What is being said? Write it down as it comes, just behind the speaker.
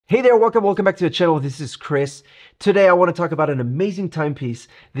Hey there, welcome back to the channel. This is Chris. Today I want to talk about an amazing timepiece.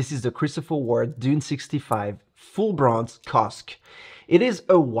 This is the Christopher Ward Dune 65 full bronze COSC. It is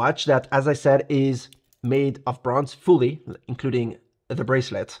a watch that, as I said, is made of bronze fully, including the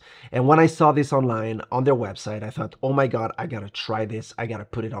bracelet. And when I saw this online on their website, I thought, oh my God, I gotta try this. I gotta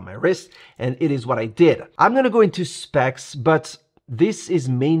put it on my wrist. And it is what I did. I'm gonna go into specs, but this is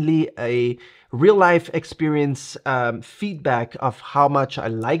mainly a real-life experience feedback of how much I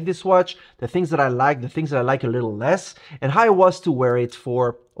like this watch, the things that I like, the things that I like a little less, and how I was to wear it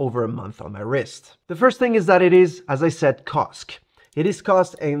for over a month on my wrist. The first thing is that it is, as I said, COSC. It is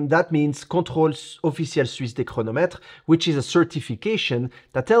COSC, and that means Contrôle Officiel Suisse des Chronomètres, which is a certification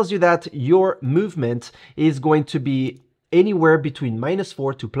that tells you that your movement is going to be anywhere between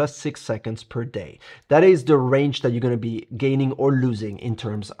 -4 to +6 seconds per day. That is the range that you're going to be gaining or losing in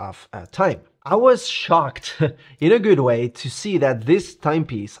terms of time. I was shocked in a good way to see that this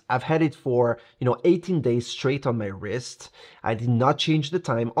timepiece, I've had it for, 18 days straight on my wrist. I did not change the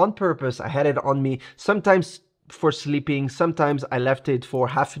time on purpose. I had it on me sometimes for sleeping. Sometimes I left it for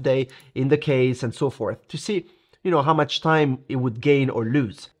half a day in the case and so forth to see, how much time it would gain or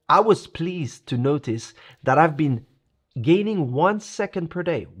lose. I was pleased to notice that I've been gaining 1 second per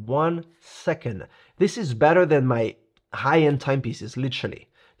day. 1 second. This is better than my high-end timepieces, literally.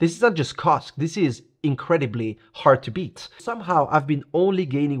 This is not just COSC, this is incredibly hard to beat. Somehow I've been only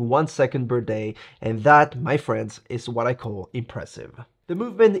gaining 1 second per day, and that, my friends, is what I call impressive. The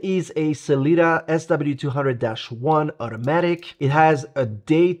movement is a Sellita SW200-1 automatic. It has a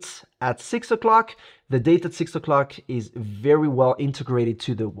date at 6 o'clock. The date at 6 o'clock is very well integrated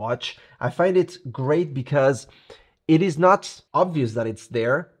to the watch. I find it great because it is not obvious that it's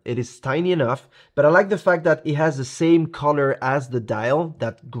there. It is tiny enough, but I like the fact that it has the same color as the dial,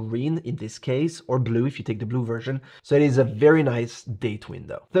 that green in this case, or blue if you take the blue version. So it is a very nice date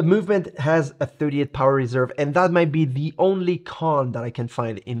window. The movement has a 38 power reserve, and that might be the only con that I can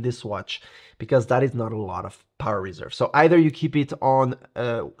find in this watch, because that is not a lot of power reserve. So either you keep it on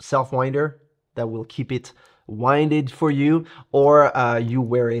a self-winder that will keep it winded for you, or you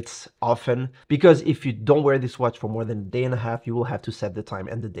wear it often, because if you don't wear this watch for more than a day and a half, you will have to set the time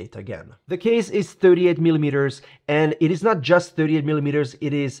and the date again. The case is 38 millimeters, and it is not just 38 millimeters,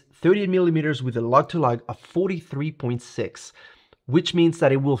 it is 38 millimeters with a lug-to-lug of 43.6, which means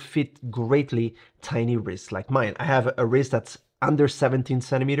that it will fit greatly tiny wrists like mine. I have a wrist that's under 17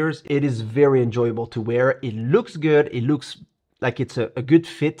 centimeters. It is very enjoyable to wear. It looks good. It looks like it's a good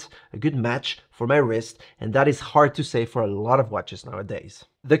fit, a good match for my wrist, and that is hard to say for a lot of watches nowadays.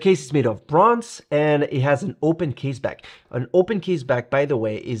 The case is made of bronze, and it has an open case back. An open case back, by the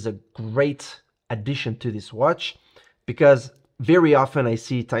way, is a great addition to this watch, because very often I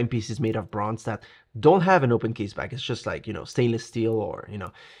see timepieces made of bronze that don't have an open case back. It's just like, stainless steel or,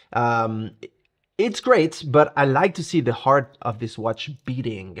 it's great, but I like to see the heart of this watch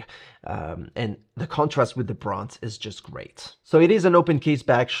beating, and the contrast with the bronze is just great. So it is an open case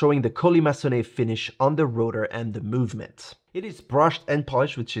back showing the colimaçonné finish on the rotor and the movement. It is brushed and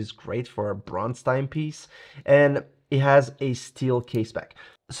polished, which is great for a bronze timepiece, and it has a steel case back.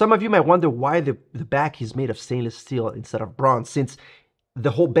 Some of you might wonder why the back is made of stainless steel instead of bronze, since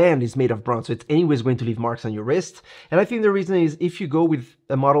the whole band is made of bronze, so it's anyways going to leave marks on your wrist. And I think the reason is if you go with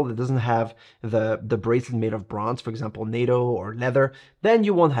a model that doesn't have the bracelet made of bronze, for example, NATO or leather, then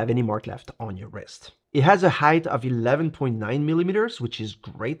you won't have any mark left on your wrist. It has a height of 11.9 millimeters, which is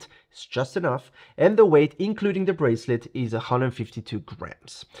great. It's just enough. And the weight, including the bracelet, is 152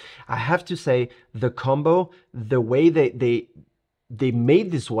 grams. I have to say, the combo, the way they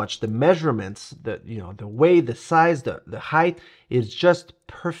made this watch, the measurements, the weight, the size, the height is just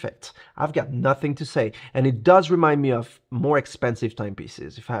perfect. I've got nothing to say. And it does remind me of more expensive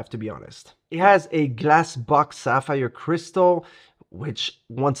timepieces, if I have to be honest. It has a glass box sapphire crystal, which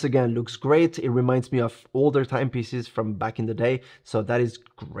once again looks great. It reminds me of older timepieces from back in the day, so that is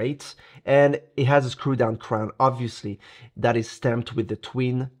great. And it has a screw down crown, obviously, that is stamped with the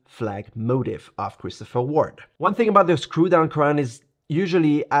twin flag motif of Christopher Ward. One thing about the screw down crown is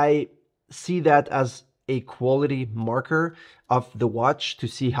usually I see that as a quality marker of the watch to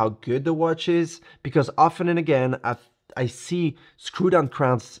see how good the watch is, because often and again I see screw down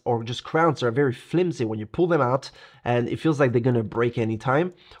crowns, or just crowns, are very flimsy when you pull them out, and it feels like they're gonna break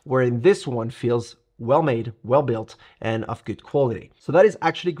anytime, where in this one feels well made, well built, and of good quality. So that is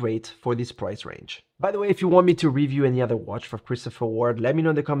actually great for this price range. By the way, if you want me to review any other watch from Christopher Ward, let me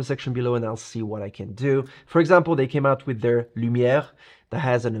know in the comment section below and I'll see what I can do. For example, they came out with their Lumière that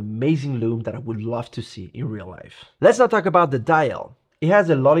has an amazing loom that I would love to see in real life. Let's now talk about the dial. It has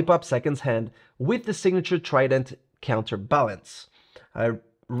a lollipop seconds hand with the signature trident counterbalance. I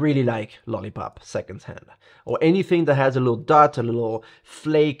really like Lollipop second hand, or anything that has a little dot, a little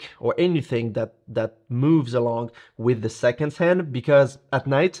flake, or anything that moves along with the second hand, because at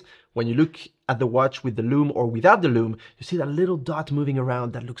night when you look at the watch with the lume or without the lume, you see that little dot moving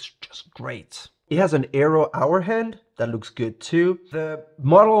around that looks just great. It has an arrow hour hand that looks good too. The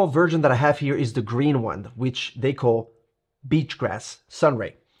model version that I have here is the green one, which they call beach grass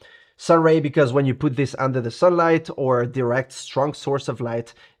sunray. Sunray because when you put this under the sunlight or a direct strong source of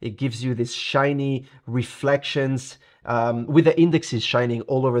light, it gives you this shiny reflections with the indexes shining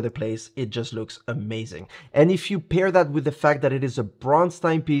all over the place. It just looks amazing. And if you pair that with the fact that it is a bronze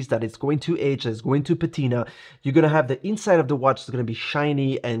timepiece, that it's going to age, that it's going to patina, you're going to have the inside of the watch is going to be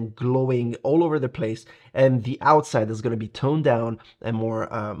shiny and glowing all over the place, and the outside is going to be toned down and more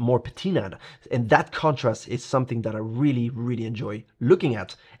patinaed. And that contrast is something that I really, really enjoy looking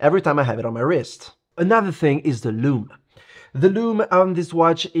at every time I have it on my wrist. Another thing is the lume. The lume on this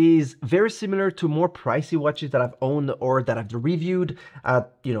watch is very similar to more pricey watches that I've owned or that I've reviewed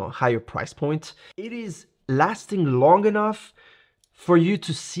at, higher price points. It is lasting long enough for you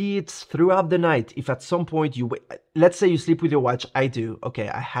to see it throughout the night. If at some point let's say you sleep with your watch, I do, okay,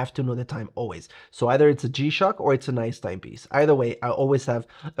 I have to know the time always. So either it's a G-Shock or it's a nice timepiece. Either way, I always have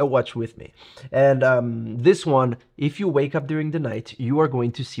a watch with me. And this one, if you wake up during the night, you are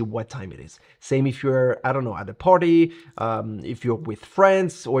going to see what time it is. Same if you're, I don't know, at a party, if you're with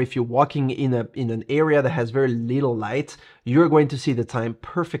friends, or if you're walking in an area that has very little light, you're going to see the time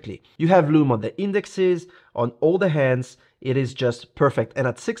perfectly. You have lume on the indexes, on all the hands. It is just perfect. And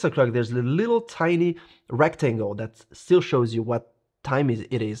at 6 o'clock, there's a little tiny rectangle that still shows you what time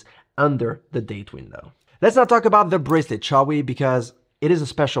it is under the date window. Let's now talk about the bracelet, shall we? Because it is a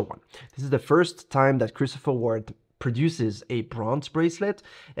special one. This is the first time that Christopher Ward produces a bronze bracelet.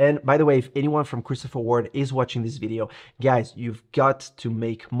 And by the way, if anyone from Christopher Ward is watching this video, guys, you've got to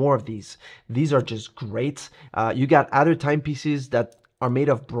make more of these. These are just great. You got other timepieces that are made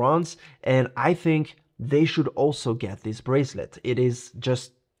of bronze, and I think they should also get this bracelet. It is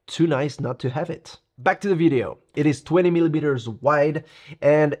just too nice not to have it. Back to the video. It is 20 millimeters wide,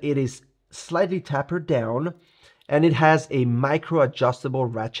 and it is slightly tapered down, and it has a micro adjustable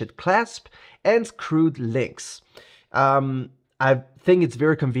ratchet clasp and screwed links. I think it's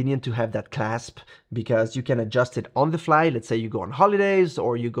very convenient to have that clasp because you can adjust it on the fly. Let's say you go on holidays,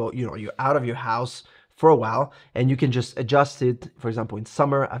 or you go, you're out of your house for a while, and you can just adjust it. For example, in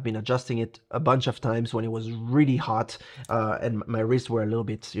summer, I've been adjusting it a bunch of times when it was really hot and my wrists were a little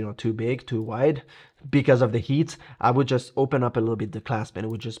bit, too big, too wide because of the heat. I would just open up a little bit the clasp and it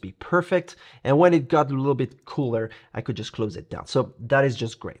would just be perfect. And when it got a little bit cooler, I could just close it down. So that is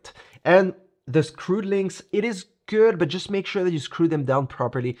just great. And the screwed links, it is good, but just make sure that you screw them down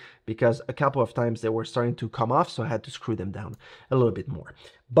properly, because a couple of times they were starting to come off, so I had to screw them down a little bit more.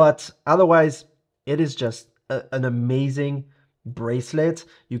 But otherwise, it is just an amazing bracelet.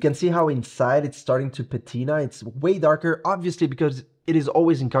 You can see how inside it's starting to patina. It's way darker, obviously, because it is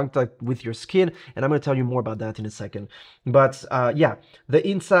always in contact with your skin, and I'm going to tell you more about that in a second. But yeah, the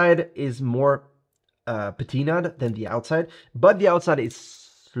inside is more patinaed than the outside, but the outside is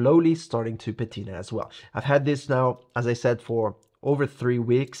slowly starting to patina as well. I've had this now, as I said, for over 3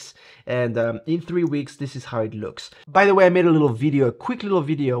 weeks, and in 3 weeks this is how it looks. By the way, I made a quick little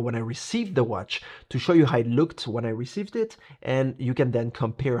video when I received the watch to show you how it looked when I received it, and you can then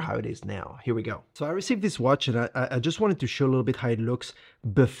compare how it is now. Here we go. So I received this watch, and I just wanted to show a little bit how it looks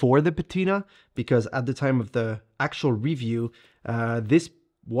before the patina, because at the time of the actual review, this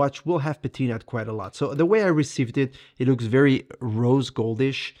watch will have patinaed quite a lot. So the way I received it, it looks very rose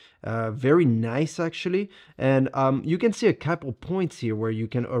goldish, very nice actually. And you can see a couple points here where you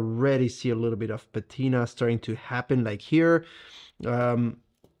can already see a little bit of patina starting to happen, like here.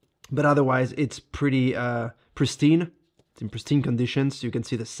 But otherwise it's pretty pristine. It's in pristine conditions. You can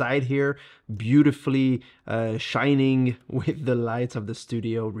see the side here beautifully shining with the lights of the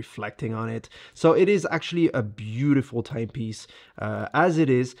studio reflecting on it. So it is actually a beautiful timepiece as it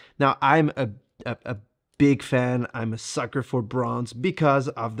is. Now I'm a big fan. I'm a sucker for bronze because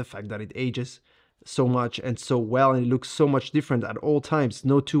of the fact that it ages so much and so well, and it looks so much different at all times.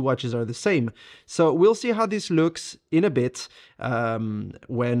 No two watches are the same. So we'll see how this looks in a bit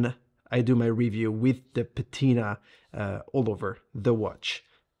when I do my review with the patina all over the watch.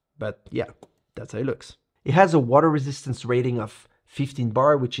 But yeah, that's how it looks. It has a water resistance rating of 15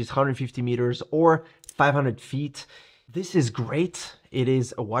 bar, which is 150 meters or 500 feet. This is great. It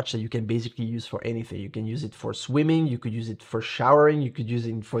is a watch that you can basically use for anything. You can use it for swimming, you could use it for showering, you could use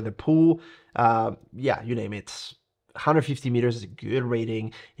it for the pool. Yeah, you name it. 150 meters is a good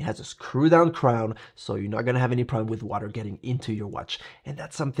rating. It has a screw down crown, so you're not gonna have any problem with water getting into your watch. And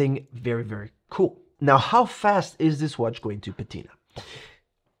that's something very, very cool. Now, how fast is this watch going to patina?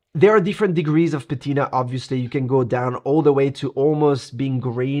 There are different degrees of patina. Obviously, you can go down all the way to almost being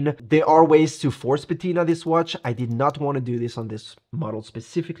green. There are ways to force patina this watch. I did not want to do this on this model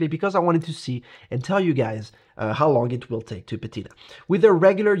specifically because I wanted to see and tell you guys how long it will take to patina. With a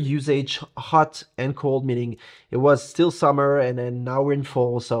regular usage, hot and cold, meaning it was still summer and then now we're in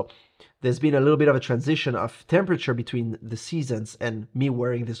fall, so there's been a little bit of a transition of temperature between the seasons and me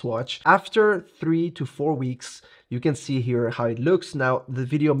wearing this watch. After 3 to 4 weeks, you can see here how it looks. Now, the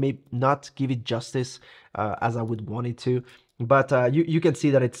video may not give it justice as I would want it to, but you can see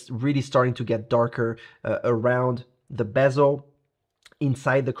that it's really starting to get darker around the bezel,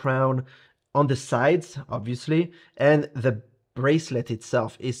 inside the crown, on the sides, obviously, and the bracelet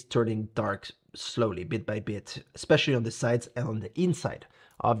itself is turning dark slowly, bit by bit, especially on the sides and on the inside,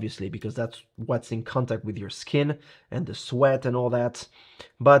 obviously, because that's what's in contact with your skin and the sweat and all that.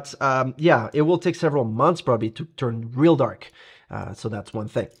 But yeah, it will take several months probably to turn real dark. So that's one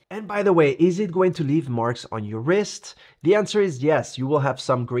thing. And by the way, is it going to leave marks on your wrist? The answer is yes, you will have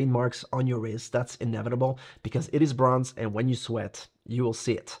some green marks on your wrist. That's inevitable because it is bronze, and when you sweat, you will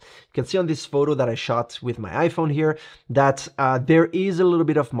see it. You can see on this photo that I shot with my iPhone here that there is a little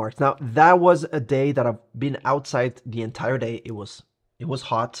bit of marks. Now, that was a day that I've been outside the entire day. It was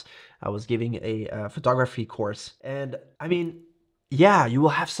hot. I was giving a photography course, and I mean, yeah, you will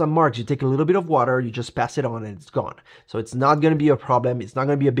have some marks. You take a little bit of water, you just pass it on and it's gone. So it's not going to be a problem. It's not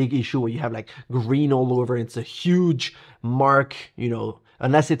going to be a big issue where you have like green all over. It's a huge mark, you know,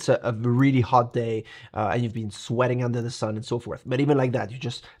 unless it's a really hot day and you've been sweating under the sun and so forth. But even like that, you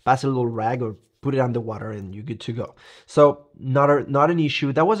just pass a little rag or put it on the water and you're good to go. So not an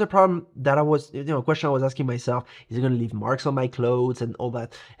issue. That was a problem that I was, you know, a question I was asking myself, is it going to leave marks on my clothes and all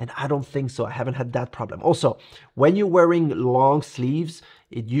that? And I don't think so. I haven't had that problem. Also, when you're wearing long sleeves,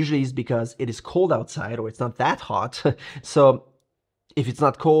 it usually is because it is cold outside or it's not that hot. So if it's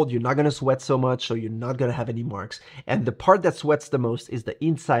not cold, you're not going to sweat so much, so you're not going to have any marks. And the part that sweats the most is the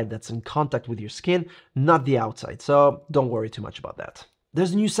inside that's in contact with your skin, not the outside. So don't worry too much about that.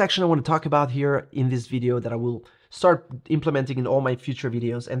 There's a new section I want to talk about here in this video that I will start implementing in all my future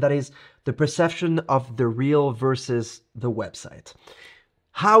videos, and that is the perception of the real versus the website.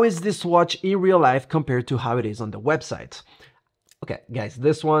 How is this watch in real life compared to how it is on the website? Okay, guys,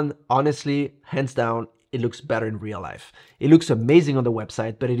 this one, honestly, hands down, it looks better in real life. It looks amazing on the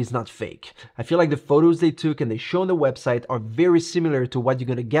website, but it is not fake. I feel like the photos they took and they show on the website are very similar to what you're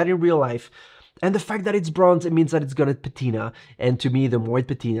going to get in real life. And the fact that it's bronze, it means that it's gonna patina. And to me, the more it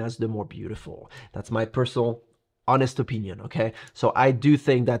patinas, the more beautiful. That's my personal, honest opinion, okay? So I do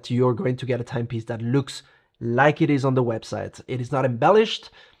think that you're going to get a timepiece that looks like it is on the website. It is not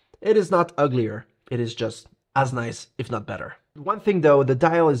embellished. It is not uglier. It is just as nice, if not better. One thing though, the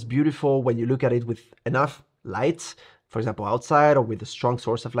dial is beautiful when you look at it with enough light, for example, outside or with a strong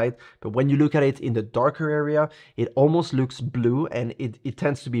source of light. But when you look at it in the darker area, it almost looks blue and it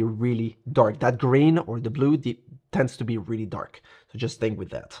tends to be really dark. That green or the blue tends to be really dark. So just think with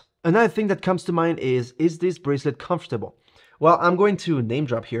that. Another thing that comes to mind is this bracelet comfortable? Well, I'm going to name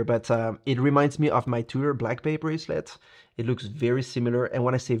drop here, but it reminds me of my Tudor Black Bay bracelet. It looks very similar. And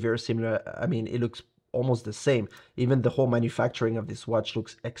when I say very similar, I mean, it looks almost the same. Even the whole manufacturing of this watch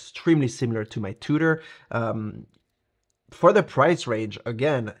looks extremely similar to my Tudor. For the price range,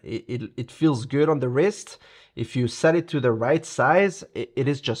 again, it feels good on the wrist. If you set it to the right size, it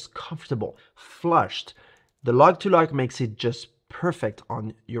is just comfortable, flushed. The log-to-log makes it just perfect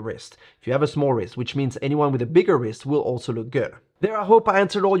on your wrist. If you have a small wrist, which means anyone with a bigger wrist will also look good. There, I hope I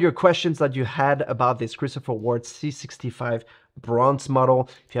answered all your questions that you had about this Christopher Ward C65 bronze model.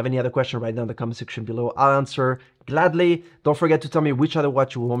 If you have any other question, write down in the comment section below. I'll answer gladly. Don't forget to tell me which other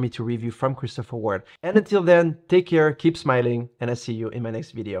watch you want me to review from Christopher Ward. And until then, take care, keep smiling, and I'll see you in my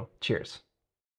next video. Cheers.